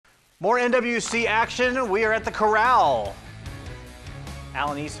More NWC action. We are at the Corral.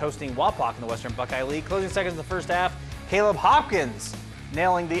 Allen East hosting Wapak in the Western Buckeye League. Closing seconds in the first half, Caleb Hopkins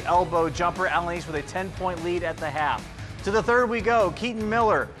nailing the elbow jumper. Allen East with a 10-point lead at the half. To the third we go. Keaton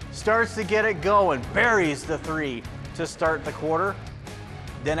Miller starts to get it going, buries the three to start the quarter.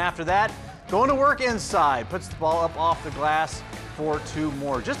 Then after that, going to work inside, puts the ball up off the glass for two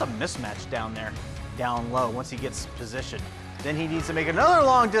more. Just a mismatch down there, down low once he gets positioned. Then he needs to make another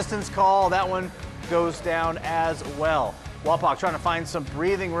long distance call. That one goes down as well. Wapak trying to find some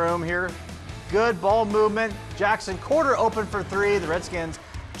breathing room here. Good ball movement. Jackson Quarter open for three. The Redskins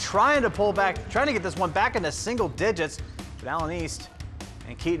trying to pull back, trying to get this one back into single digits. But Allen East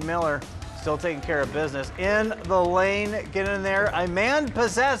and Keaton Miller still taking care of business. In the lane, getting in there. A man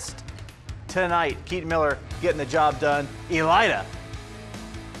possessed tonight. Keaton Miller getting the job done. Elida.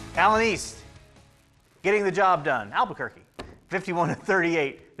 Allen East getting the job done. Albuquerque,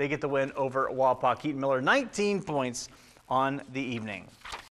 51-38. They get the win over Wapak. Keaton Miller, 19 points on the evening.